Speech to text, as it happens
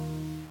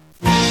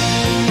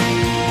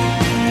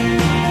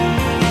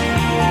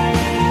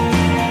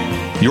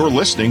You're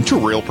listening to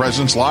Real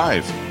Presence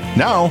Live.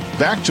 Now,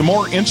 back to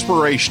more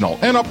inspirational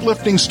and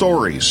uplifting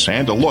stories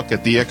and a look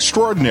at the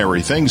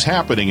extraordinary things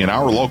happening in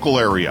our local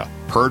area.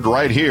 Heard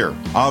right here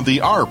on the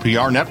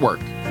RPR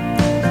Network.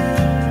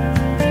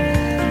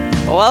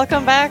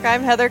 Welcome back.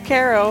 I'm Heather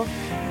Caro.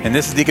 And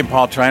this is Deacon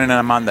Paul Trinan, and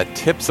I'm on the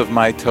tips of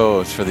my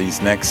toes for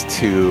these next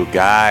two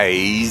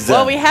guys.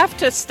 Well, we have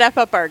to step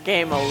up our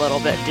game a little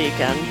bit,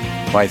 Deacon.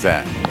 Why is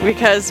that?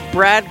 Because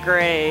Brad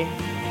Gray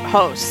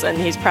hosts, and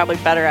he's probably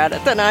better at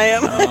it than I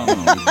am.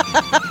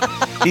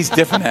 He's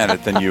different at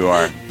it than you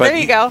are. But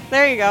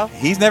there you go.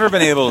 He's never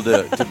been able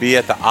to be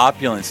at the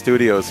opulent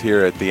studios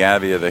here at the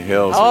Abbey of the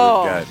Hills.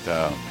 Oh. We've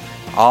got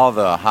all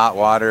the hot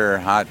water,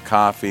 hot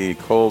coffee,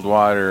 cold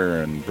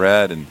water, and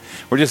bread. And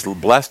we're just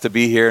blessed to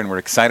be here, and we're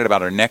excited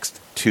about our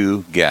next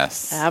two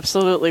guests.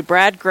 Absolutely.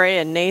 Brad Gray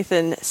and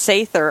Nathan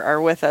Sather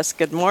are with us.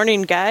 Good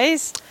morning,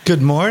 guys.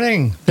 Good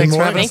morning. Thanks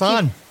for having us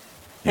on.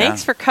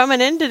 Thanks for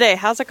coming in today.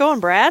 How's it going,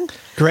 Brad?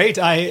 Great.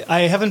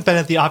 I haven't been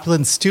at the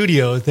opulent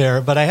studio there,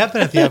 but I have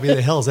been at the Abbey of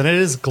the Hills, and it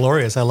is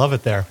glorious. I love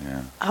it there.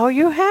 Yeah. Oh,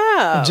 you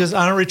have? Just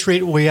on a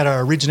retreat, we had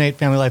our Region 8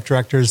 Family Life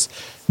Directors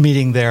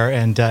meeting there,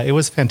 and it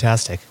was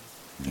fantastic.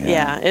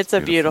 Yeah, it's a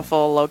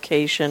beautiful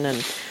location,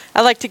 and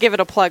I like to give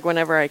it a plug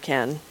whenever I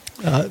can.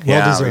 Well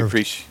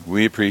deserved.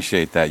 We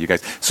appreciate that, you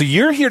guys. So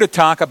you're here to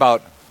talk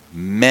about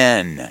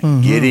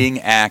men getting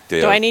active.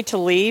 Do I need to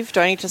leave?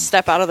 Do I need to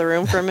step out of the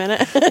room for a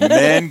minute?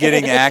 Men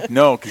getting active?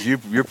 No, because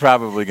you're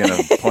probably going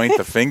to point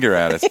the finger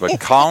at us.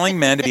 But calling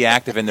men to be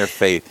active in their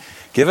faith.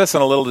 Give us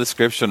a little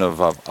description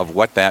of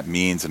what that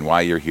means and why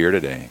you're here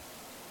today.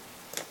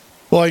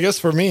 Well, I guess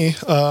for me,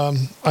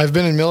 I've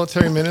been in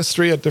military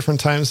ministry at different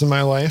times in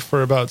my life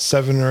for about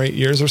 7 or 8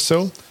 years or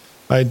so.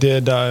 I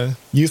did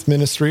youth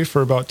ministry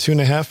for about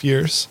 2.5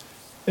 years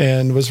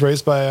and was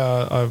raised by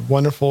a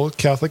wonderful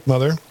Catholic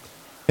mother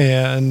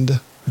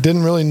and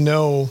didn't really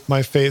know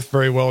my faith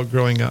very well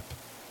growing up.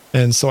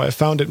 And so I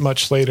found it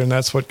much later, and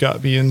that's what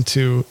got me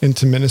into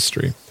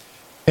ministry.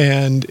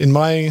 And in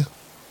my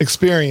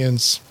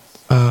experience,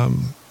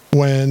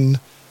 when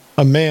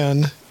a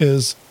man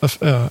is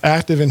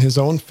active in his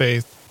own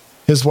faith,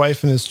 his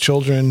wife and his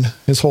children,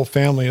 his whole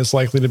family is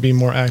likely to be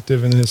more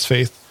active in his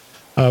faith.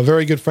 A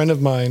very good friend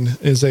of mine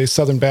is a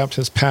Southern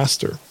Baptist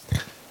pastor,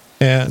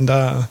 and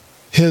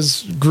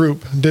his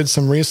group did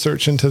some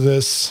research into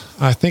this.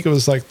 I think it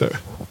was like the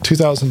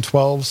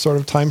 2012 sort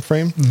of time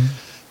frame.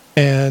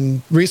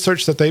 And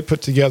research that they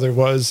put together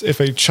was if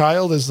a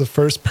child is the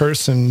first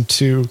person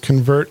to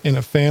convert in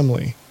a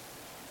family,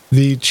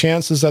 the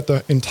chances that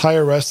the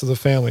entire rest of the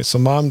family, so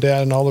mom,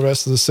 dad, and all the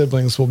rest of the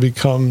siblings will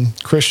become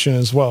Christian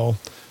as well,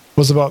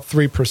 was about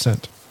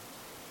 3%.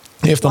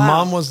 If the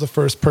mom was the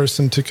first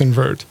person to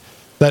convert,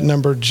 that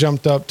number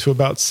jumped up to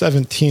about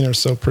 17 or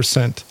so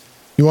percent.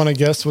 You want to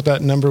guess what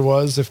that number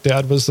was if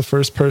dad was the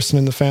first person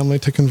in the family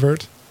to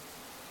convert?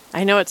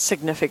 I know it's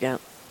significant.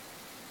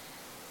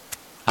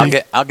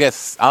 I'll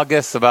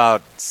guess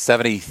about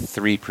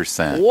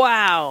 73%.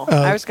 Wow.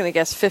 I was going to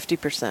guess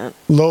 50%.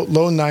 Low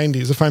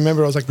 90s. If I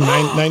remember, it was like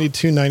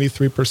 92,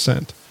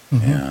 93%.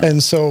 Yeah.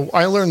 And so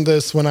I learned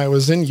this when I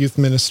was in youth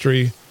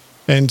ministry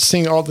and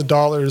seeing all the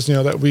dollars,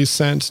 that we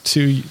sent to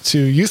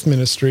youth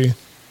ministry.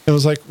 It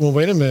was like, well,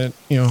 wait a minute,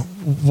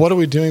 what are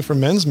we doing for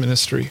men's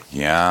ministry?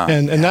 Yeah.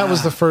 And that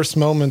was the first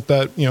moment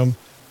that,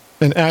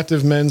 an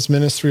active men's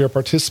ministry or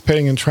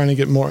participating in trying to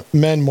get more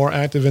men more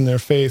active in their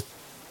faith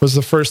was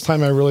the first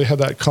time I really had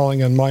that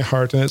calling on my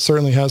heart, and it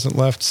certainly hasn't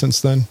left since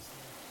then.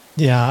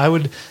 Yeah, I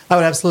would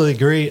absolutely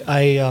agree.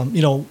 I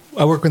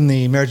work in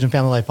the Marriage and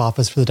Family Life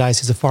Office for the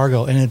Diocese of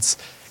Fargo, and it's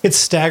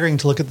staggering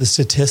to look at the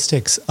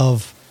statistics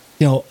of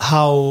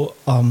how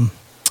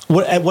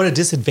what a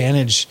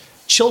disadvantage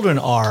children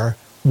are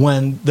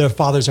when their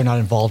fathers are not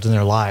involved in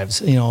their lives.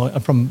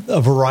 From a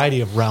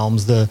variety of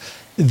realms, the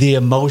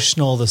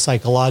emotional, the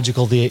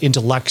psychological, the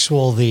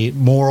intellectual, the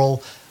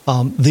moral.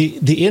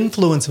 The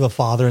influence of a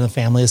father in the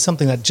family is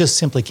something that just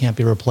simply can't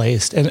be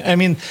replaced. And I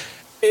mean,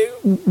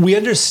 we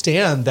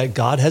understand that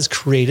God has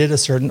created a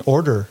certain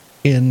order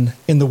in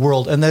the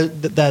world, and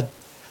that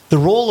the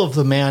role of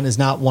the man is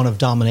not one of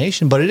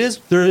domination, but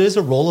there is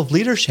a role of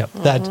leadership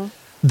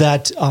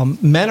that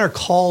men are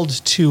called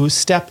to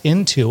step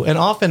into. And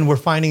often we're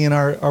finding in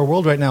our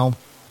world right now,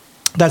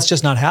 that's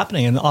just not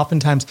happening. And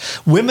oftentimes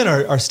women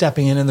are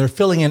stepping in and they're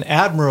filling in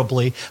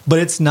admirably, but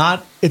it's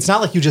not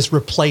like you just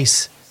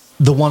replace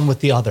the one with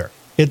the other.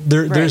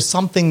 There's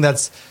something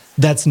that's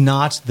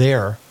not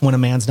there when a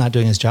man's not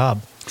doing his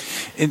job.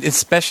 And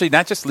especially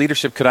not just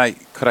leadership. Could I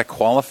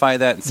qualify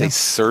that and say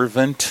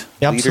servant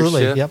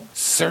Absolutely. leadership? Yep.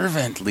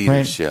 Servant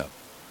leadership.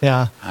 Right.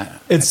 Yeah.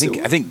 I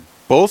think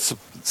both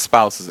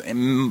spouses,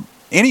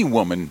 any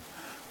woman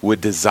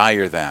would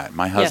desire that.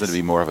 My husband to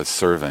be more of a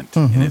servant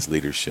in his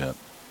leadership.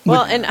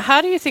 Well, and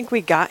how do you think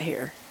we got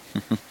here?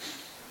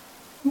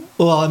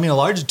 Well, I mean,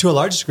 to a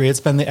large degree,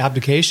 it's been the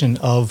abdication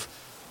of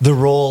the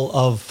role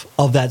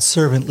of that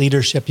servant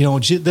leadership.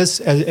 This,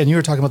 and you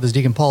were talking about this,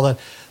 Deacon Paul,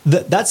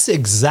 that's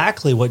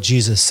exactly what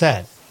Jesus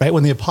said, right?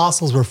 When the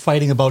apostles were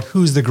fighting about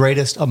who's the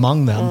greatest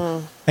among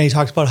them, and he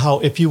talks about how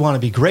if you want to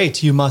be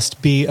great, you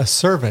must be a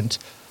servant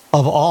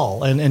of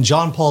all. And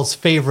John Paul's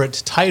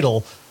favorite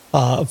title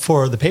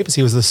for the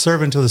papacy was the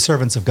servant of the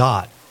servants of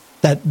God.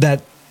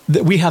 That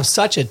we have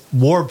such a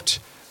warped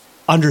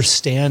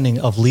understanding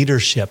of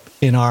leadership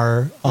in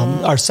our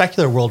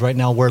secular world right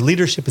now, where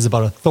leadership is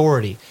about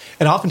authority,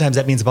 and oftentimes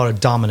that means about a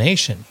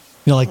domination.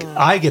 Like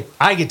I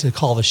get to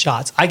call the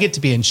shots. I get to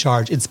be in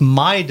charge. It's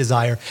my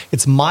desire.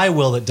 It's my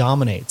will that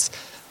dominates.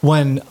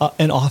 When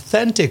an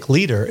authentic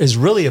leader is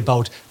really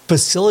about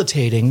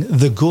facilitating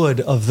the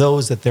good of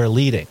those that they're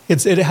leading.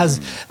 It has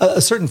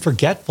a certain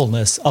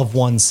forgetfulness of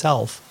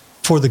oneself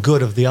for the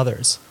good of the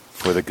others.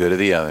 For the good of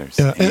the others.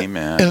 Yeah,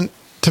 Amen. And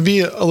to be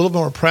a little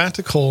more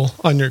practical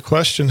on your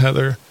question,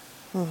 Heather,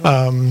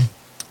 I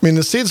mean,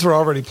 the seeds were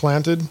already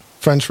planted.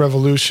 French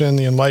Revolution,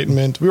 the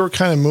Enlightenment. We were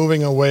kind of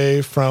moving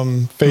away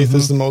from faith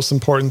as the most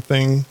important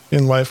thing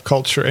in life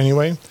culture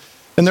anyway.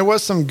 And there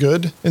was some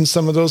good in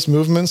some of those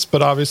movements,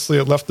 but obviously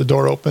it left the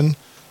door open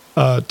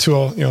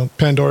to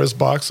Pandora's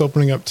box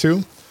opening up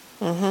too.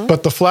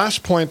 But the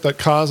flashpoint that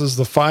causes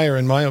the fire,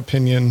 in my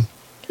opinion,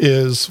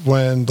 is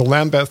when the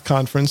Lambeth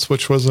Conference,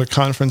 which was a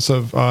conference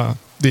of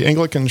the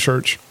Anglican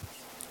Church,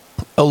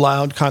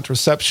 allowed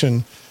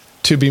contraception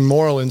to be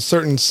moral in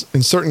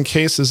certain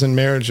cases in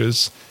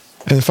marriages.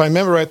 And if I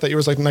remember right, that year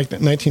was like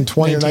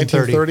 1920 or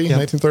 1930. Yeah.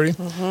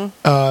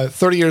 1930.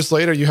 30 years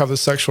later, you have the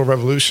sexual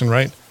revolution,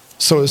 right?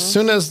 So as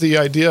soon as the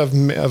idea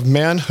of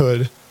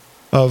manhood,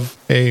 of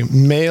a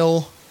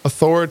male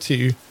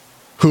authority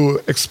who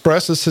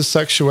expresses his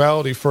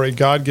sexuality for a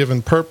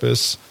God-given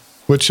purpose,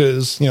 which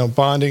is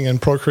bonding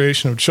and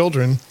procreation of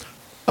children,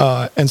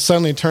 and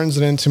suddenly turns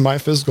it into my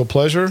physical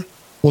pleasure,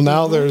 well,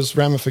 now there's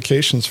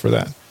ramifications for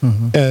that.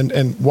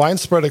 And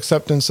widespread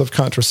acceptance of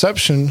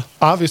contraception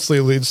obviously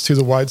leads to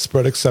the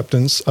widespread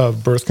acceptance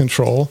of birth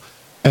control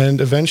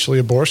and eventually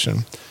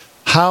abortion.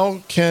 How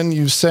can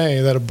you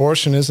say that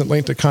abortion isn't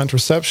linked to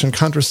contraception?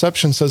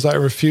 Contraception says I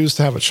refuse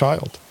to have a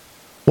child.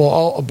 Well,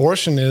 all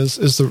abortion is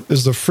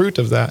the fruit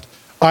of that.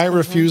 I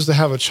refuse to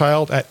have a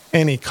child at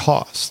any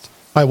cost.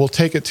 I will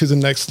take it to the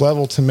next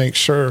level to make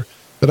sure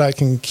that I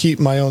can keep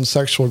my own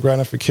sexual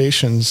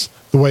gratifications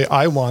the way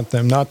I want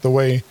them, not the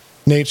way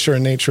nature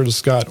and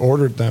nature's God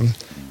ordered them.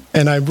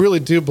 And I really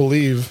do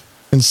believe,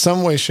 in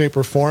some way, shape,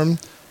 or form,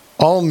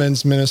 all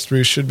men's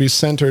ministry should be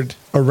centered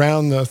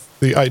around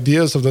the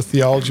ideas of the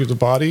theology of the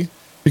body,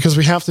 because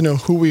we have to know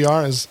who we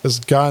are as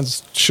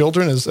God's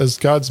children, as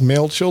God's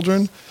male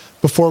children,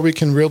 before we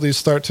can really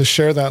start to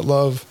share that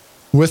love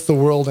with the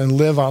world and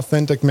live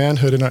authentic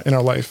manhood in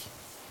our life.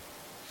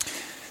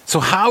 So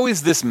how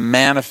is this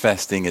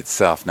manifesting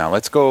itself now?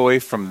 Let's go away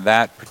from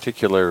that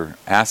particular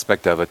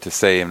aspect of it to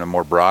say in a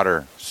more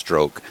broader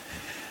stroke.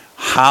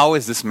 How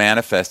is this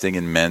manifesting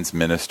in men's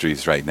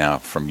ministries right now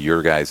from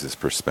your guys'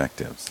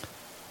 perspectives?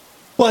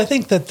 Well, I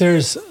think that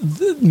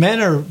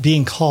men are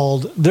being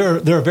called. There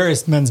are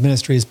various men's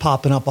ministries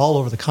popping up all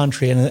over the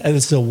country, and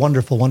this is a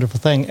wonderful,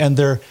 wonderful thing. And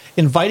they're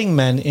inviting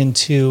men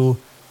into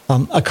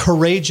a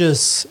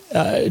courageous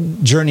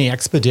journey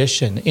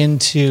expedition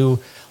into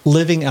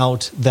living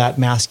out that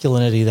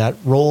masculinity, that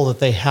role that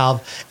they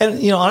have.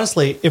 And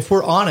honestly, if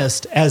we're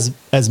honest as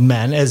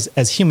men,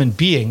 as human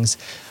beings,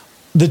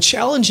 the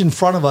challenge in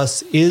front of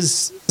us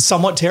is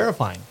somewhat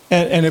terrifying.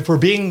 And if we're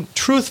being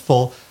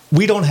truthful,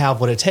 we don't have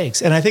what it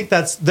takes. And I think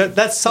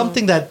that's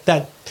something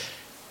that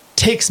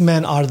takes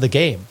men out of the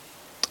game,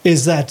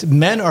 is that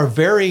men are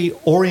very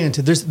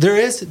oriented. There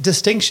is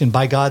distinction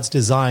by God's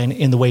design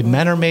in the way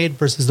men are made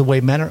versus the way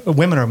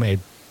women are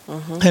made.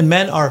 And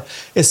men are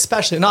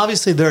especially, and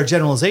obviously there are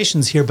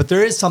generalizations here, but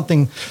there is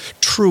something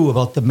true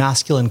about the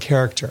masculine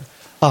character.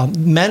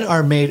 Men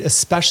are made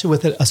especially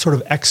with a sort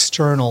of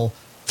external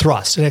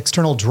thrust, an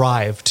external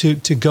drive to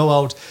go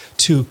out,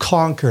 to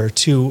conquer,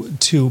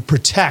 to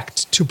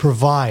protect, to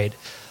provide.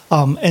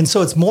 And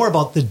so it's more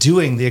about the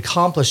doing, the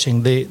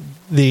accomplishing,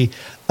 the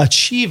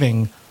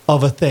achieving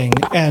of a thing.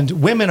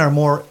 And women are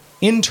more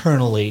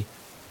internally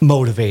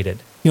motivated.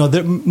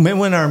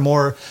 Women are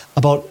more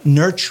about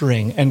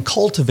nurturing and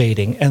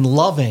cultivating and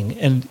loving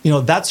and,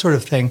 that sort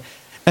of thing.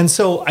 And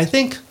so I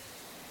think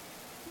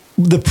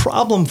the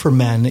problem for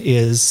men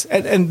is,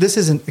 and this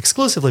isn't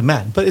exclusively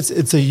men, but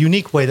it's a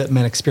unique way that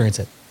men experience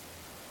it,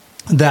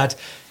 that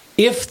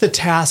if the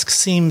task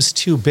seems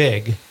too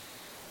big,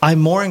 I'm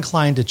more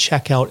inclined to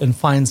check out and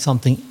find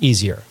something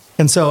easier.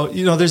 And so,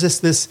 there's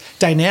this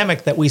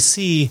dynamic that we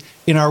see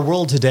in our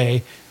world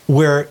today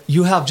where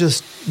you have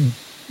just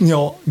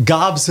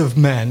gobs of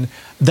men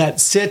that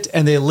sit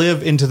and they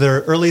live into their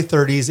early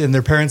 30s in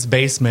their parents'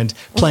 basement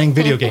playing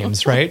video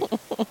games, right?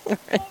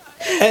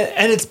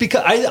 And it's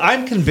because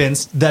I'm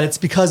convinced that it's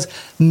because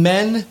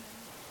men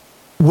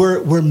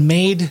were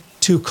made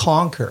to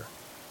conquer.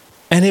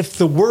 And if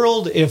the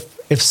world,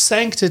 if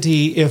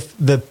sanctity, if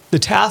the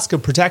task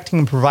of protecting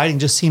and providing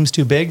just seems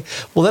too big,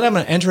 well, then I'm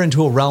going to enter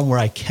into a realm where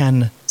I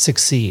can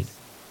succeed.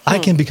 I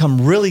can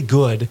become really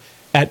good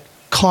at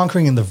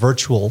conquering in the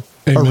virtual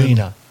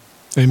arena.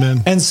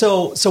 Amen. And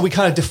so we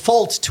kind of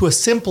default to a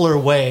simpler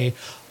way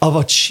of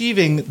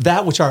achieving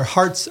that which our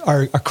hearts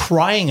are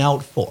crying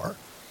out for,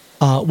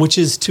 which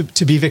is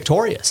to be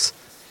victorious.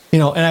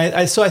 And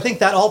I think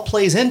that all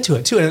plays into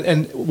it too.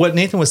 And what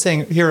Nathan was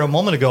saying here a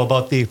moment ago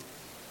about the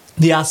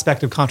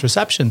aspect of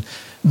contraception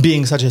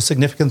being such a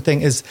significant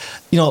thing is,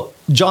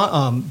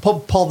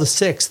 Pope Paul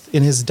VI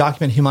in his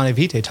document Humanae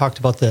Vitae talked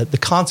about the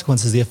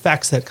consequences, the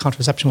effects that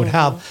contraception would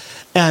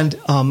have. And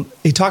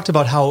he talked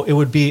about how it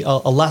would be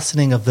a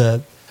lessening of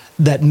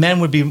that men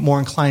would be more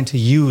inclined to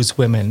use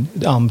women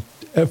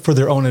for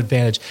their own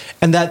advantage.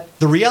 And that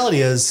the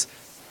reality is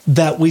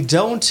that we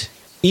don't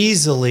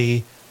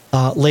easily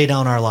lay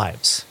down our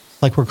lives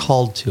like we're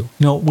called to.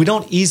 We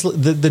don't easily,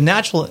 the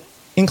natural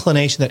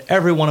inclination that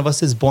every one of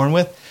us is born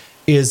with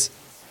is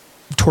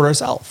toward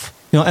ourselves.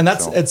 And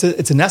that's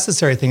it's a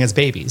necessary thing as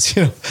babies.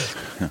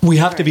 We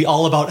have to be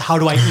all about how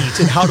do I eat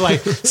and how do I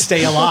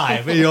stay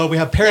alive. We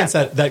have parents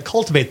that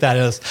cultivate that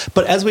in us.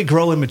 But as we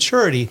grow in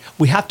maturity,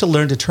 we have to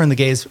learn to turn the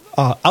gaze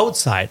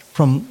outside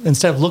from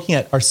instead of looking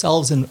at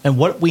ourselves and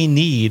what we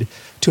need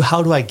to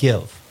how do I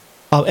give.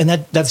 And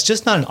that's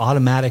just not an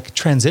automatic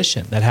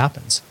transition that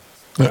happens.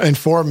 And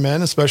for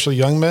men, especially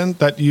young men,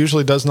 that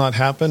usually does not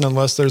happen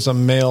unless there's a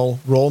male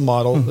role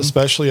model,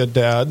 especially a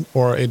dad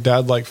or a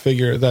dad-like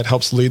figure that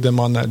helps lead them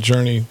on that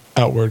journey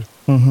outward.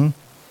 Mm-hmm.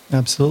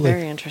 Absolutely.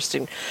 Very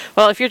interesting.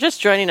 Well, if you're just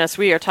joining us,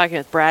 we are talking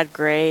with Brad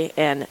Gray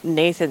and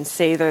Nathan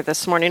Sather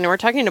this morning, and we're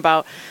talking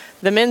about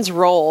the men's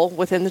role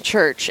within the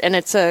church. And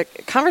it's a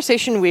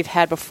conversation we've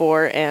had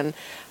before, and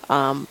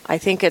I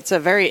think it's a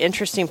very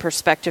interesting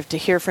perspective to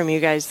hear from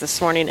you guys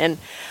this morning. And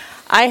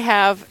I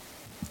have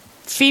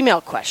female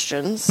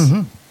questions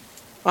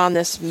on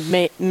this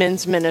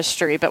men's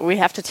ministry, but we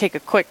have to take a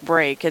quick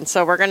break. And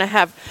so we're going to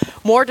have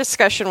more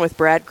discussion with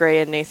Brad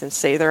Gray and Nathan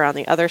Sather on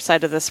the other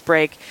side of this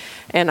break.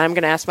 And I'm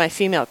going to ask my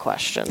female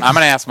question. I'm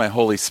going to ask my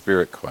Holy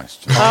Spirit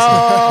question.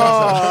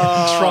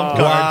 Oh, Trump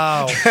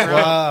card.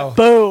 Wow.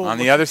 Boom. On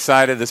the other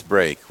side of this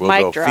break, we'll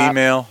Mic go drop.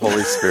 female,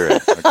 Holy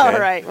Spirit. Okay? All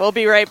right. We'll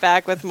be right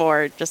back with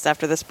more just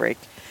after this break.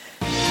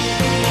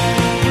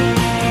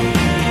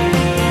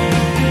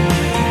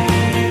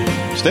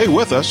 Stay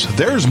with us.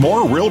 There's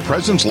more Real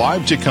Presence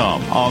Live to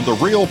come on the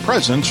Real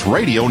Presence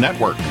Radio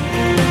Network.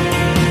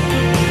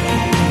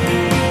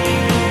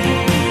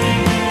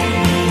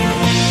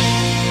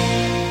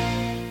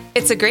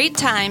 It's a great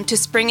time to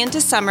spring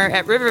into summer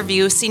at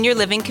Riverview Senior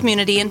Living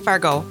Community in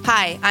Fargo.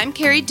 Hi, I'm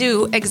Carrie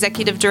Dew,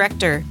 Executive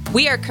Director.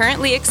 We are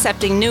currently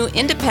accepting new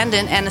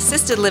independent and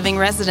assisted living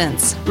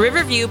residents.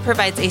 Riverview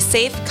provides a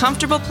safe,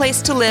 comfortable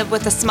place to live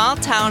with a small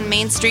town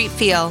Main Street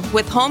feel,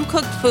 with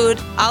home-cooked food,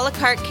 a la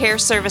carte care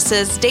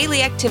services,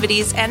 daily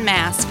activities, and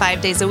Mass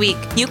 5 days a week.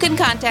 You can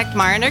contact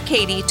Marin or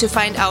Katie to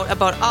find out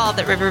about all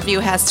that Riverview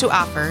has to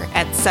offer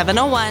at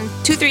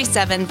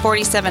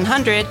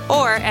 701-237-4700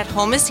 or at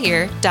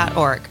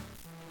homeishere.org.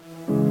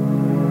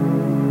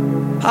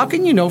 How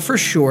can you know for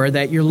sure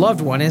that your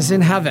loved one is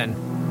in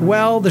heaven?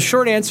 Well, the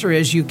short answer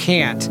is you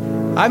can't.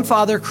 I'm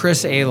Father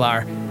Chris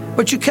Alar,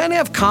 but you can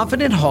have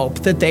confident hope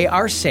that they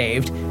are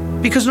saved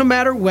because no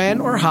matter when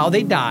or how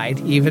they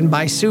died, even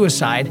by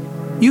suicide,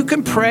 you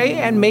can pray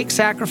and make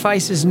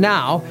sacrifices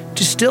now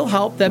to still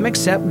help them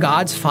accept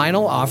God's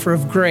final offer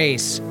of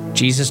grace.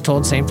 Jesus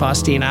told St.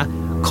 Faustina,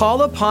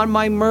 "Call upon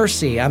my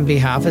mercy on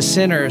behalf of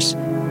sinners.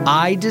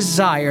 I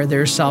desire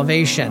their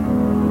salvation."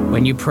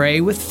 When you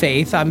pray with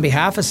faith on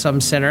behalf of some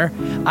sinner,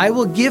 I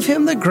will give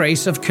him the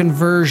grace of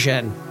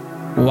conversion.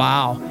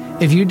 Wow.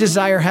 If you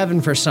desire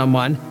heaven for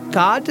someone,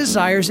 God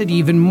desires it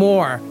even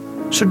more.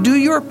 So do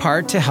your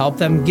part to help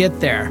them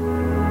get there.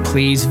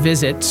 Please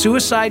visit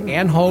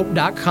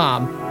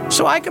suicideandhope.com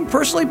so I can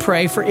personally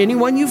pray for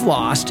anyone you've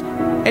lost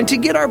and to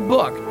get our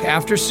book,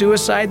 After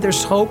Suicide,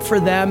 There's Hope for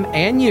Them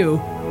and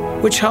You,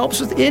 which helps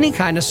with any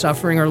kind of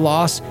suffering or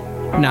loss,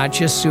 not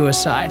just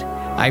suicide.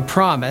 I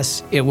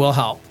promise it will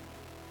help.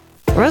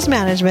 Rose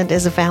Management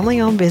is a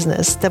family-owned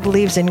business that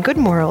believes in good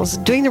morals,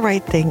 doing the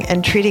right thing,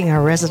 and treating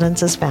our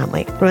residents as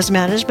family. Rose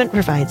Management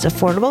provides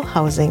affordable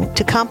housing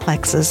to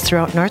complexes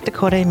throughout North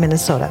Dakota and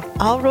Minnesota.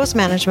 All Rose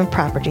Management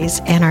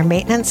properties and our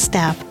maintenance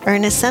staff are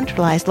in a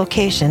centralized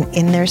location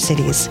in their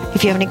cities.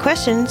 If you have any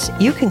questions,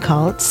 you can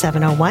call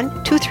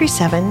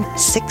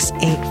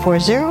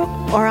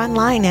 701-237-6840 or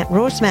online at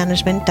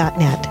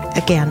rosemanagement.net.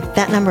 Again,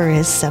 that number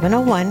is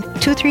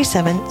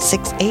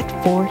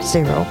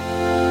 701-237-6840.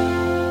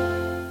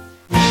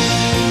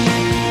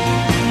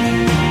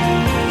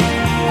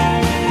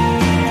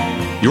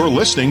 You're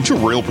listening to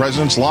Real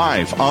Presence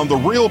Live on the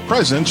Real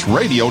Presence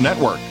Radio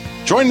Network.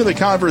 Join in the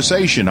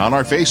conversation on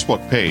our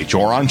Facebook page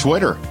or on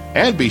Twitter.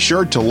 And be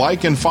sure to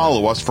like and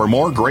follow us for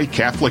more great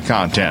Catholic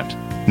content.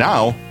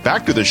 Now,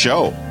 back to the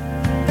show.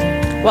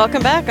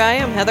 Welcome back. I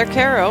am Heather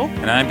Caro.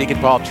 And I'm Deacon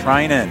Paul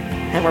Trinan.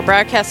 And we're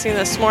broadcasting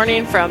this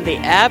morning from the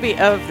Abbey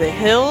of the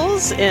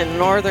Hills in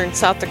northern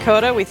South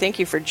Dakota. We thank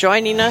you for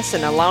joining us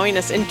and allowing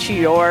us into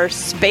your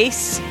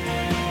space,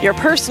 your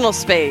personal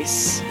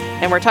space.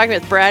 And we're talking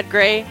with Brad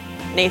Gray,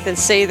 Nathan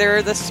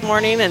Sather this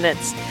morning, and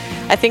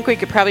I think we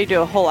could probably do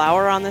a whole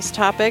hour on this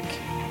topic.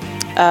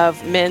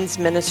 of men's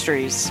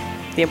ministries,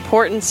 the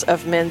importance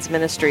of men's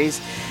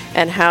ministries,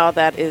 and how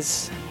that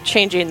is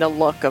changing the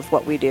look of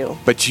what we do.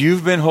 But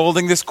you've been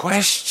holding this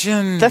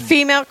question. The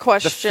female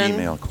question. The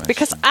female question.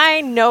 Because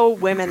I know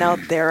women out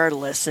there are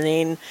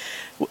listening.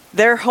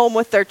 They're home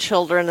with their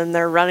children and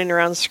they're running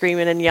around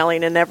screaming and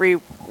yelling, and every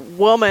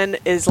woman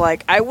is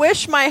like, I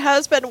wish my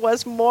husband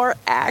was more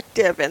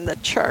active in the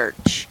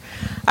church.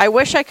 I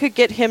wish I could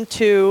get him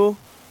to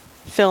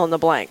fill in the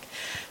blank.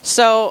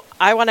 So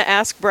I want to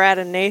ask Brad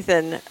and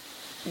Nathan,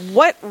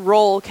 what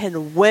role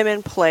can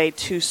women play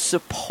to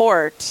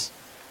support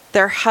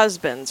their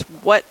husbands?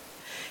 What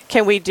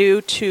can we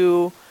do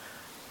to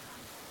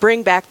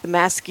bring back the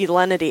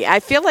masculinity? I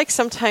feel like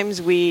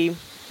sometimes we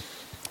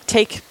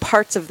take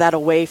parts of that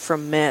away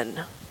from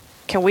men.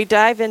 Can we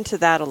dive into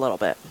that a little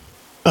bit?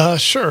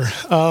 Sure.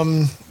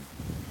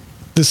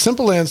 The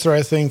simple answer,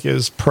 I think,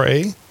 is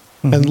pray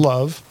and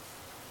love,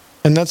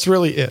 and that's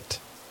really it.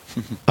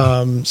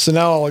 So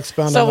now I'll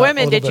expound on that. So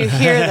women, did you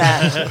hear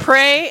that?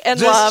 Pray and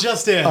love,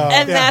 just in.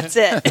 and that's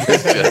it.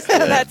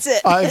 That's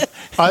it.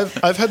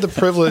 I've had the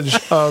privilege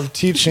of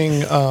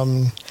teaching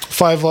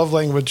 5 love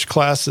language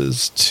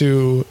classes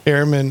to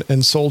airmen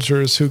and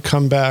soldiers who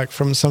come back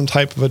from some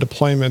type of a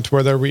deployment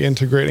where they're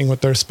reintegrating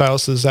with their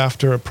spouses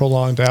after a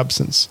prolonged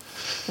absence.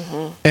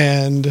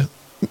 And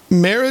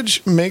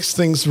marriage makes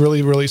things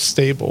really, really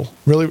stable.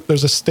 Really,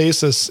 there's a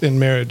stasis in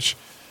marriage.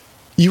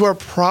 You are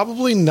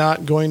probably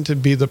not going to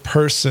be the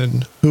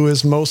person who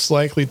is most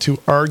likely to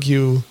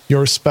argue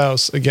your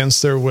spouse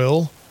against their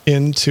will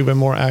into a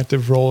more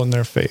active role in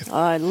their faith. Oh,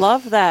 I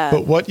love that.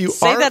 But what you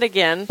say that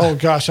again. Oh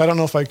gosh, I don't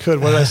know if I could.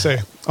 What did I say?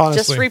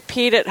 Honestly, just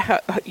repeat it.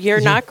 You're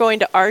not going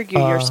to argue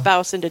your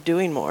spouse into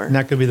doing more.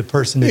 Not going to be the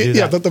person to do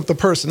that. Yeah, the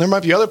person. There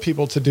might be other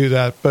people to do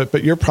that,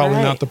 but you're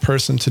probably not the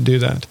person to do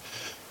that.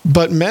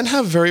 But men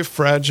have very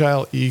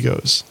fragile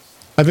egos.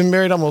 I've been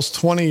married almost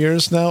 20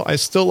 years now. I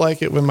still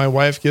like it when my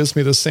wife gives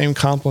me the same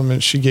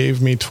compliment she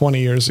gave me 20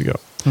 years ago.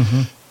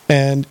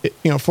 And,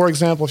 for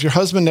example, if your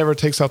husband never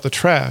takes out the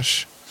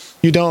trash,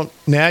 you don't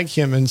nag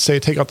him and say,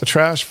 take out the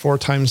trash 4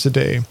 times a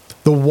day.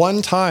 The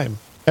one time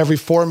every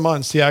 4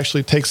 months he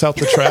actually takes out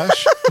the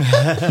trash,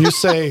 you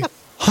say,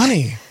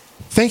 honey,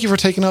 thank you for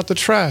taking out the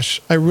trash.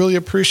 I really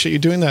appreciate you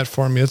doing that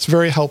for me. It's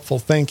very helpful.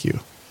 Thank you.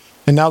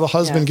 And now the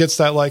husband gets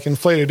that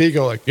inflated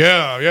ego,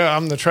 yeah,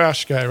 I'm the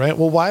trash guy, right?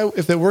 Well, why,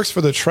 if it works for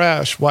the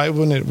trash, why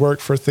wouldn't it work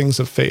for things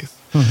of faith?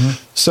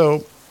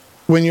 So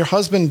when your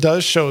husband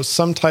does show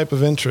some type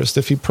of interest,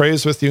 if he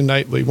prays with you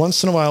nightly,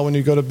 once in a while when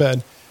you go to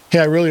bed, hey,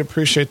 I really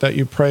appreciate that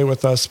you pray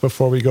with us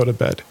before we go to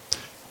bed.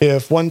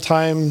 If one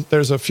time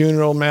there's a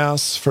funeral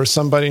mass for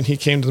somebody and he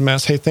came to the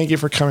mass, hey, thank you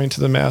for coming to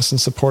the mass and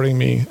supporting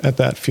me at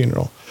that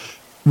funeral.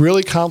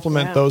 Really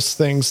compliment those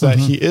things that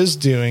he is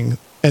doing.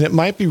 And it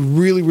might be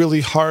really, really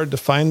hard to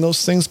find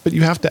those things, but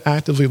you have to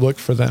actively look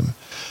for them.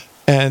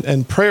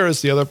 And prayer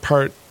is the other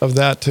part of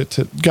that.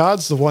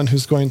 God's the one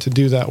who's going to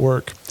do that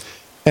work.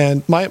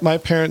 And my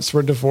parents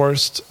were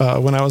divorced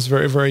when I was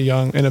very, very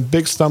young, and a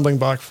big stumbling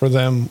block for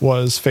them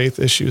was faith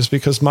issues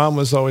because mom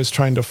was always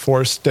trying to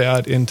force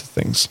dad into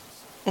things.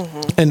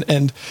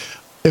 And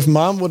if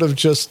mom would have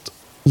just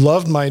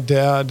loved my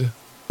dad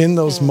in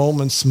those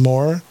moments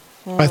more,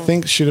 I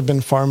think she'd have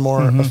been far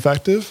more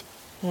effective.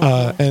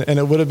 And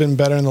it would have been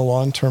better in the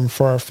long term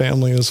for our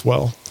family as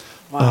well.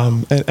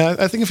 And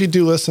I think if you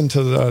do listen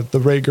to the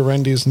Ray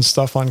Garendis and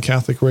stuff on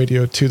Catholic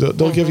radio too,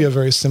 they'll give you a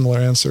very similar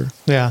answer.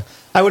 Yeah,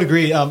 I would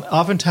agree.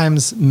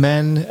 Oftentimes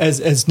men,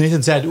 as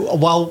Nathan said,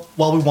 while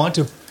we want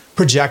to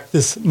project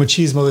this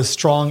machismo, this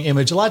strong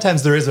image, a lot of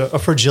times there is a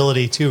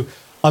fragility to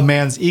a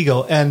man's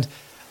ego. And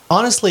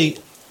honestly,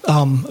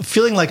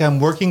 feeling like I'm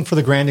working for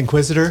the Grand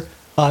Inquisitor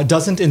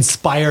doesn't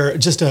inspire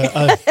just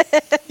a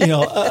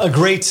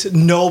great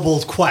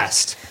noble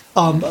quest.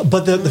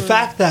 But the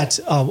fact that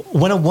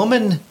when a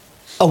woman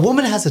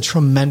has a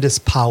tremendous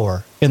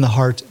power in the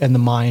heart and the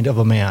mind of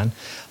a man,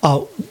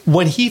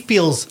 when he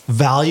feels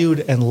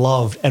valued and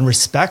loved and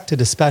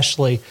respected,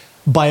 especially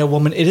by a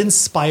woman, it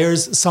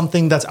inspires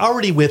something that's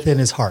already within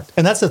his heart.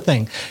 And that's the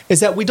thing, is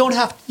that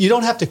you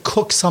don't have to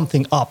cook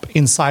something up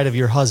inside of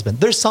your husband.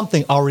 There's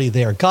something already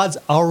there. God's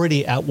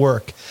already at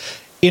work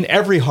in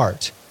every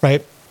heart,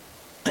 right?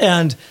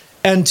 And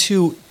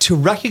to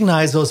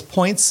recognize those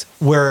points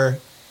where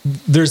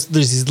there's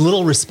these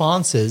little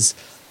responses,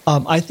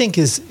 I think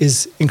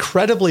is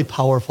incredibly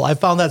powerful. I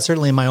found that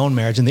certainly in my own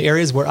marriage, in the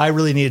areas where I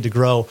really needed to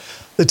grow.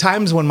 The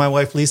times when my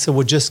wife Lisa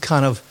would just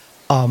kind of,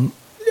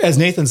 as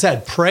Nathan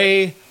said,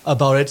 pray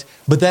about it,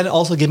 but then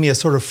also give me a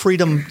sort of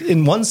freedom,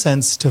 in one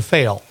sense, to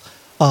fail,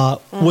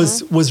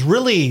 was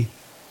really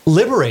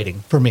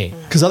liberating for me,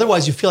 because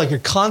otherwise you feel like you're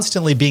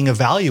constantly being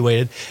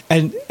evaluated,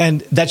 and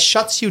that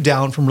shuts you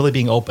down from really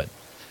being open.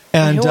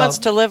 And who wants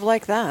to live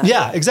like that?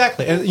 Yeah,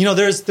 exactly. And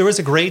there was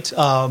a great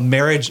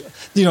marriage.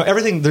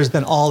 Everything. There's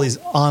been all these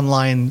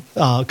online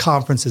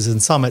conferences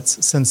and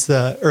summits since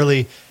the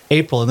early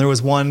April, and there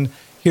was one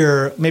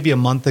here maybe a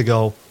month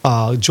ago,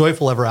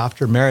 Joyful Ever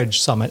After Marriage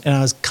Summit, and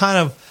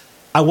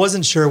I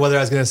wasn't sure whether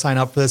I was going to sign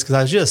up for this because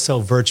I was just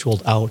so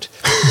virtualed out,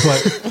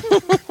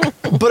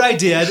 But I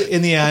did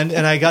in the end,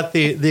 and I got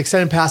the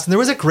extended pass. And there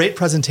was a great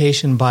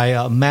presentation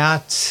by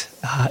Matt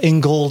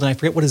Ingold, and I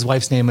forget what his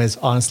wife's name is,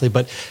 honestly.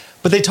 But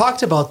they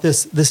talked about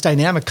this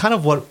dynamic, kind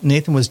of what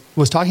Nathan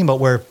was talking about,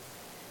 where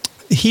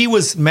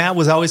Matt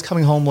was always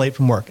coming home late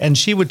from work, and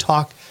she would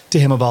talk to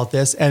him about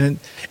this,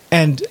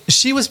 and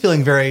she was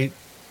feeling very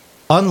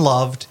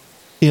unloved,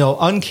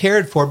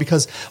 uncared for,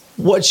 because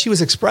what she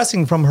was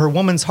expressing from her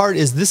woman's heart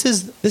is this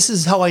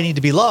is how I need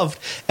to be loved,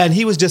 and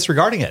he was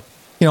disregarding it,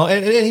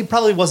 and he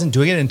probably wasn't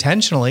doing it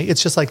intentionally.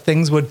 It's just like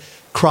things would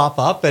crop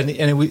up, and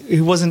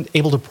he wasn't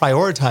able to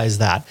prioritize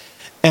that.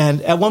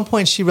 And at one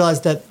point, she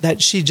realized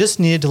that she just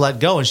needed to let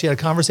go, and she had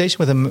a conversation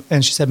with him,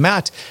 and she said,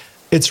 "Matt,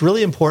 it's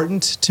really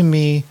important to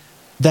me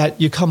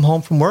that you come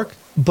home from work,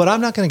 but I'm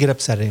not going to get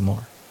upset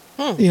anymore.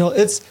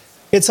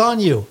 It's on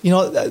you.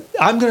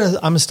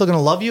 I'm still going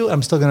to love you.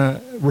 I'm still going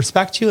to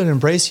respect you and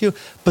embrace you.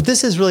 But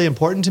this is really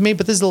important to me.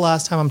 But this is the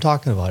last time I'm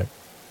talking about it."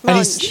 Well,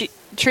 and she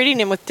treating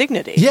him with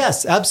dignity.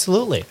 Yes,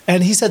 absolutely.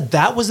 And he said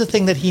that was the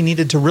thing that he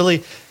needed to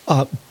really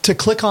to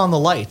click on the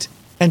light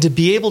and to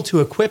be able to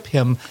equip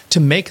him to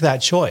make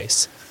that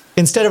choice.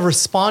 Instead of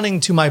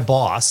responding to my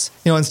boss,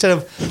 instead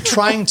of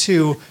trying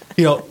to,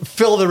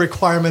 fill the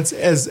requirements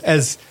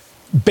as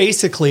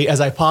basically as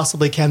I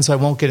possibly can so I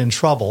won't get in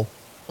trouble.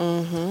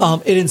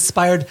 Mm-hmm. It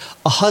inspired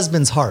a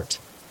husband's heart.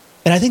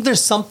 And I think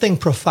there's something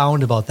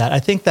profound about that. I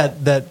think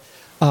that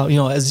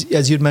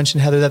as you'd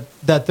mentioned, Heather,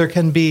 that there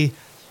can be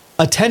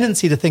a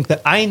tendency to think that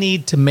I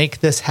need to make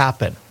this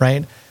happen,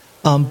 right?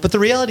 But the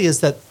reality is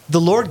that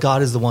the Lord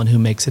God is the one who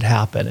makes it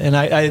happen. And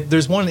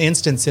there's one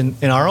instance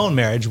in our own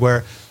marriage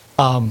where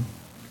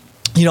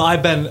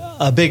I've been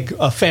a big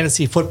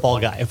fantasy football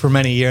guy for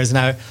many years,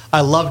 and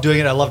I loved doing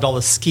it. I loved all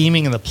the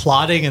scheming and the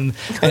plotting and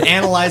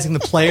analyzing the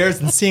players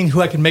and seeing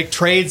who I could make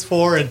trades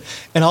for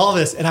and all of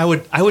this. And I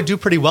would do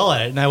pretty well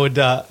at it. And I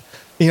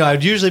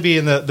would usually be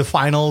in the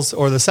finals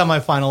or the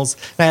semifinals.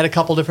 And I had a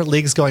couple different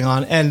leagues going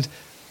on. And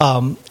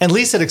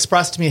Lisa had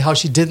expressed to me how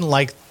she didn't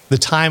like the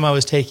time I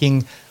was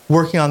taking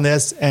working on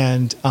this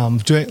and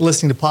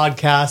listening to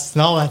podcasts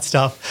and all that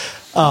stuff.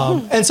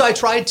 And so I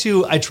tried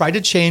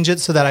to change it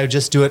so that I would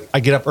just do it. I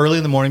get up early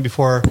in the morning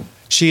before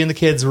she and the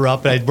kids were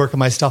up, and I'd work on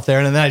my stuff there.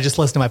 And then I just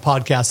listen to my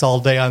podcasts all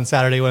day on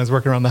Saturday when I was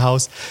working around the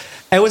house.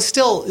 And it was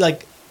still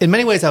in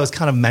many ways, I was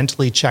kind of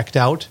mentally checked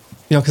out,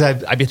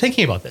 because I'd be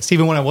thinking about this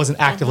even when I wasn't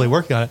actively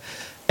working on it.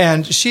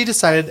 And she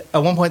decided at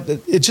one point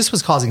that it just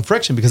was causing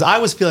friction because I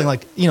was feeling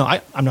like,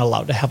 I'm not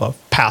allowed to have a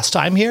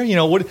pastime here.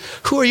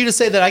 Who are you to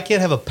say that I can't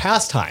have a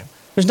pastime?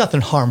 There's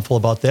nothing harmful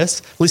about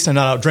this. At least I'm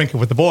not out drinking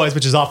with the boys,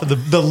 which is often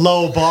the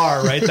low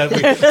bar, right, that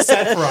we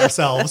set for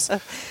ourselves.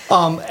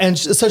 And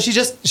so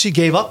she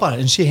gave up on it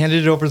and she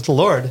handed it over to the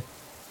Lord.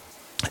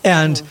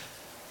 And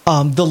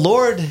the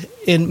Lord,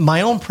 in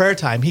my own prayer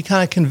time, he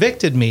kind of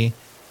convicted me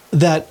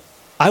that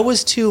I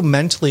was too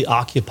mentally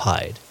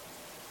occupied.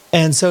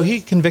 And so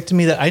he convicted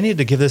me that I needed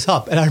to give this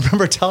up. And I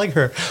remember telling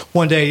her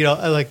one day,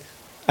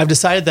 I've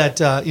decided that,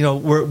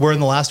 we're in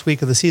the last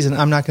week of the season.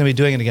 I'm not going to be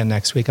doing it again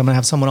next week. I'm going to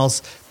have someone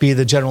else be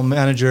the general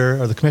manager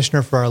or the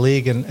commissioner for our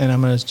league, and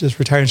I'm going to just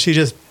retire. And she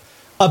just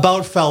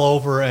about fell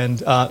over and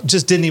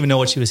just didn't even know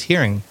what she was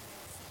hearing.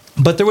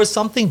 But there was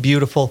something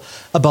beautiful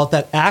about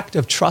that act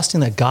of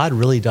trusting that God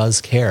really does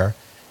care.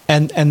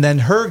 And then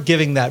her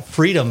giving that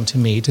freedom to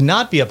me to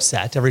not be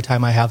upset every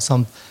time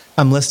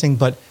I'm listening,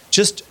 but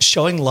just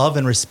showing love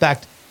and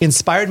respect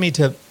inspired me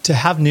to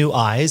have new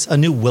eyes, a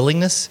new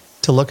willingness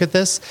to look at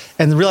this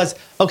and realize,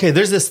 okay,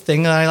 there's this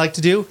thing that I like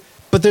to do,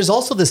 but there's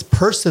also this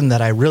person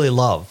that I really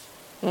love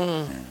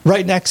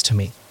right next to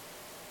me.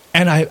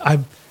 And I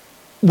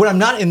when I'm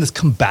not in this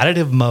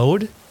combative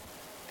mode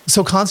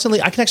so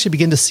constantly, I can actually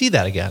begin to see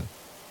that again.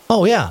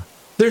 Oh yeah,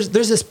 there's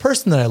this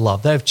person that I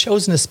love that I've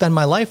chosen to spend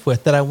my life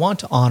with that I want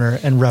to honor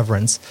and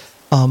reverence.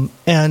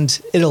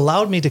 And it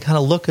allowed me to kind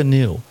of look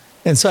anew.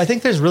 And so I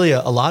think there's really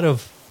a lot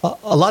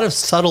of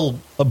subtle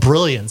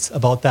brilliance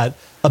about that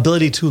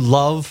ability to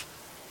love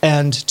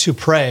and to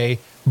pray,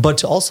 but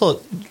to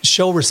also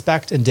show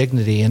respect and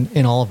dignity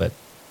in all of it.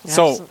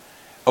 So,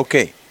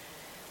 okay,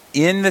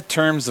 in the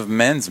terms of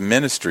men's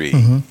ministry,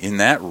 in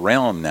that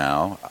realm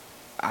now,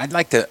 I'd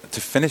like to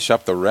finish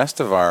up the rest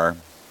of our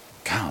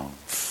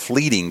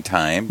fleeting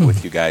time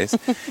with you guys,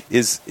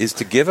 is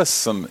to give us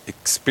some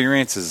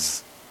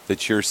experiences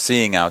that you're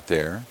seeing out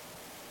there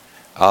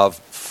of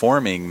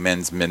forming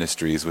men's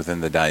ministries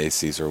within the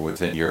diocese or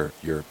within your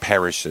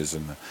parishes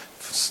and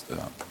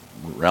the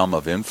realm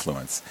of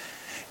influence.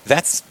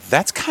 That's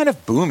kind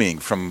of booming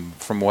from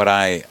what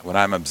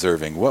I'm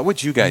observing. What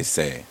would you guys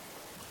say?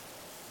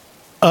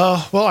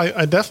 Well,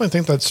 I definitely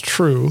think that's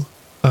true.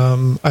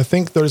 I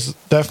think there's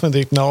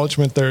definitely the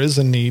acknowledgement there is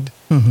a need.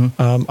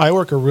 I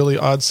work a really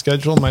odd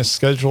schedule. My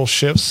schedule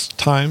shifts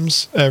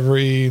times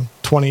every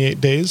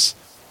 28 days.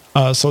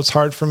 So it's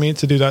hard for me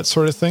to do that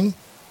sort of thing.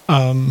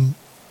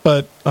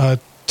 But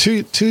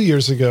 2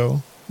 years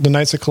ago, the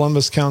Knights of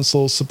Columbus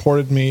Council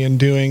supported me in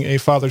doing a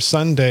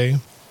Father-Son Day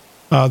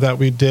that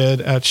we did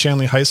at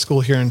Shanley High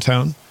School here in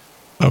town.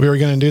 We were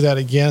going to do that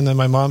again, then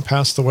my mom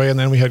passed away, and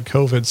then we had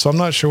COVID. So I'm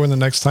not sure when the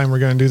next time we're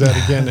going to do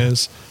that again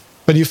is.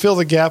 But you fill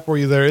the gap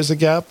where there is a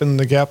gap, and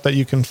the gap that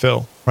you can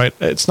fill, right?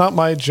 It's not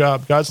my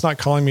job. God's not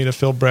calling me to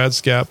fill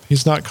Brad's gap.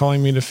 He's not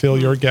calling me to fill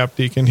your gap,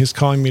 Deacon. He's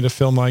calling me to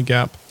fill my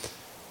gap.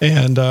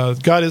 And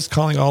God is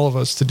calling all of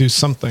us to do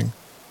something.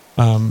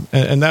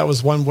 And that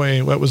was one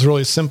way that was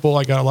really simple.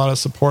 I got a lot of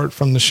support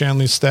from the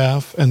Shanley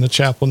staff and the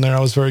chaplain there.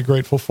 I was very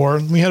grateful for.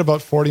 We had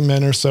about 40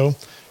 men or so.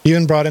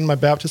 Even brought in my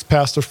Baptist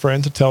pastor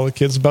friend to tell the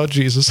kids about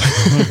Jesus.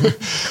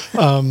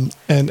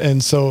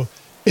 And so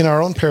in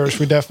our own parish,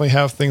 we definitely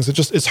have things.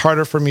 It's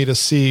harder for me to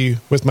see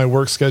with my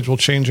work schedule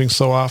changing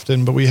so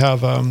often. But we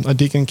have a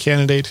deacon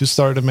candidate who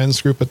started a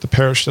men's group at the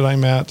parish that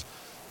I'm at.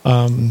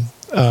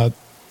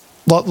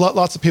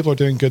 Lots of people are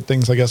doing good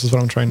things, I guess, is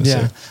what I'm trying to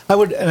say. I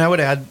would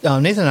add,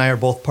 Nathan and I are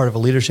both part of a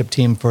leadership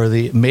team for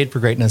the Made for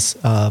Greatness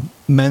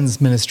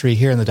men's ministry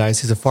here in the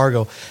Diocese of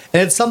Fargo.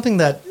 And it's something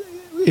that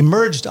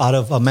emerged out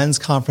of a men's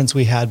conference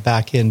we had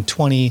back in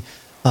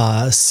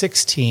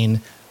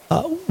 2016,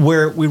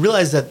 where we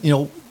realized that,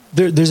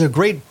 there's a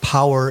great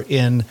power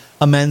in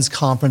a men's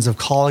conference of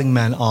calling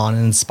men on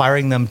and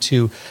inspiring them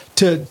to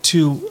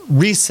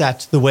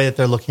reset the way that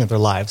they're looking at their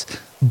lives.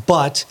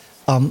 But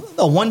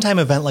a one-time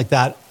event like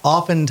that,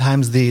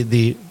 oftentimes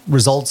the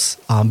results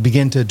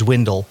begin to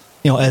dwindle,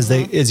 as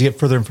you get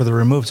further and further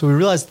removed. So we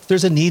realized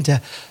there's a need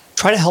to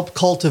try to help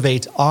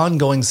cultivate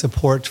ongoing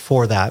support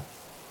for that.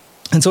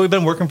 And so we've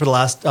been working for the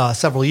last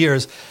several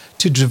years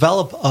to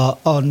develop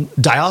a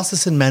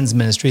diocesan men's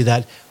ministry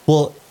that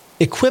will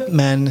equip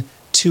men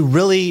to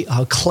really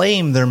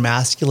claim their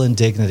masculine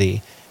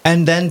dignity,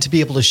 and then to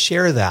be able to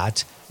share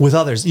that with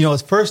others.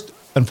 It's first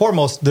and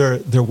foremost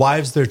their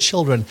wives, their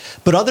children,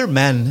 but other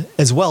men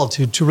as well,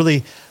 to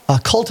really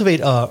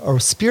cultivate a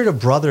spirit of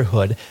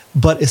brotherhood,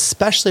 but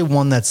especially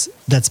one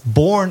that's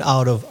born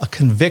out of a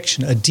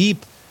conviction, a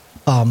deep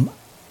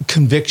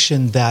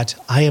conviction that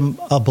I am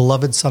a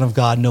beloved son of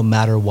God no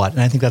matter what.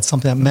 And I think that's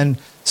something that men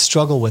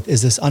struggle with,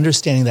 is this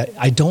understanding that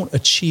I don't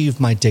achieve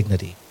my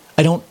dignity.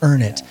 I don't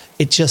earn it.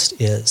 It just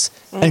is.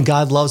 And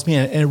God loves me,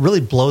 and it really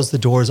blows the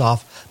doors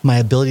off my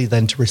ability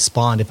then to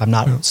respond if I'm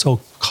not so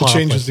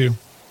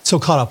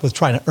caught up with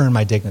trying to earn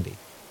my dignity.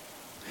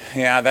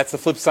 Yeah, that's the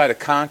flip side of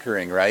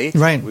conquering, right?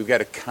 Right. We've got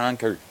to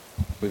conquer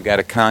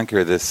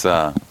this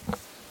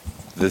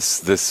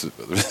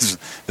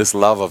this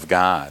love of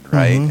God,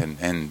 right?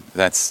 Mm-hmm. And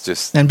that's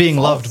just being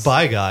false. loved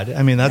by God.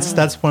 I mean, that's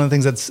one of the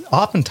things that's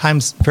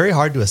oftentimes very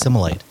hard to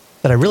assimilate,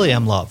 that I really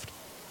am loved.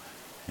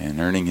 And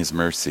earning His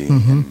mercy,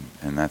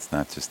 Mm-hmm. and that's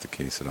not just the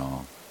case at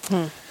all.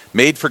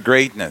 Made for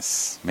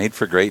greatness.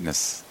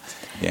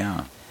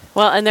 Yeah.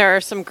 Well, and there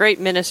are some great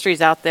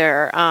ministries out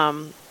there.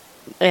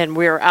 And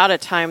we're out of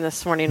time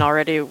this morning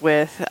already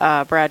with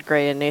Brad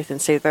Gray and Nathan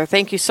Sather.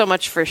 Thank you so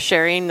much for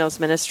sharing those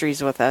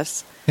ministries with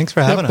us. Thanks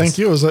for having us. Thank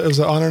you. It was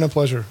an honor and a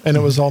pleasure, and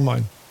it was all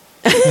mine.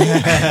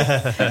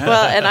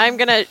 Well, and I'm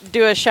going to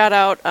do a shout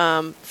out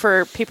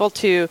for people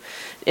to,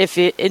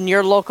 in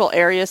your local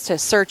areas, to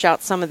search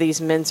out some of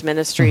these men's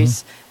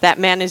ministries. That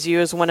Man Is You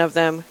is one of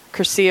them.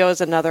 Cursillo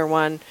is another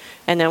one.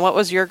 And then what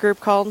was your group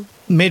called?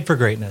 Made for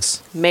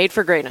Greatness. Made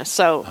for Greatness.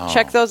 So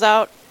check those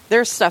out.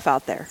 There's stuff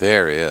out there.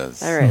 There is.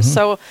 There is.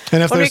 So,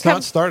 and if there's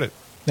not, start it.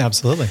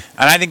 Absolutely.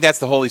 And I think that's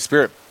the Holy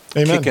Spirit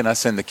kicking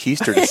us in the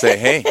keister to say,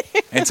 "Hey."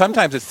 And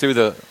sometimes it's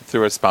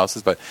through our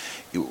spouses, but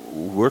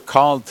we're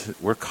called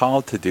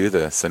to do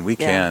this, and we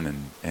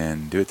can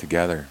and do it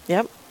together.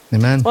 Yep.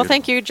 Amen. Well,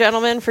 thank you,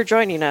 gentlemen, for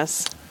joining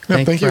us.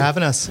 Thank you for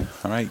having us.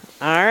 All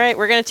right.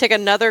 We're going to take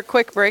another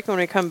quick break. When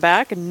we come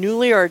back,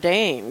 newly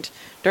ordained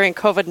during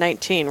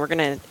COVID-19. We're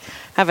going to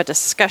have a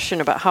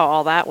discussion about how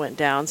all that went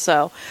down.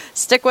 So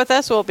stick with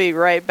us. We'll be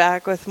right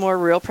back with more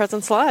Real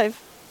Presence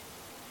Live.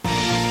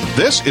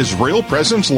 This is Real Presence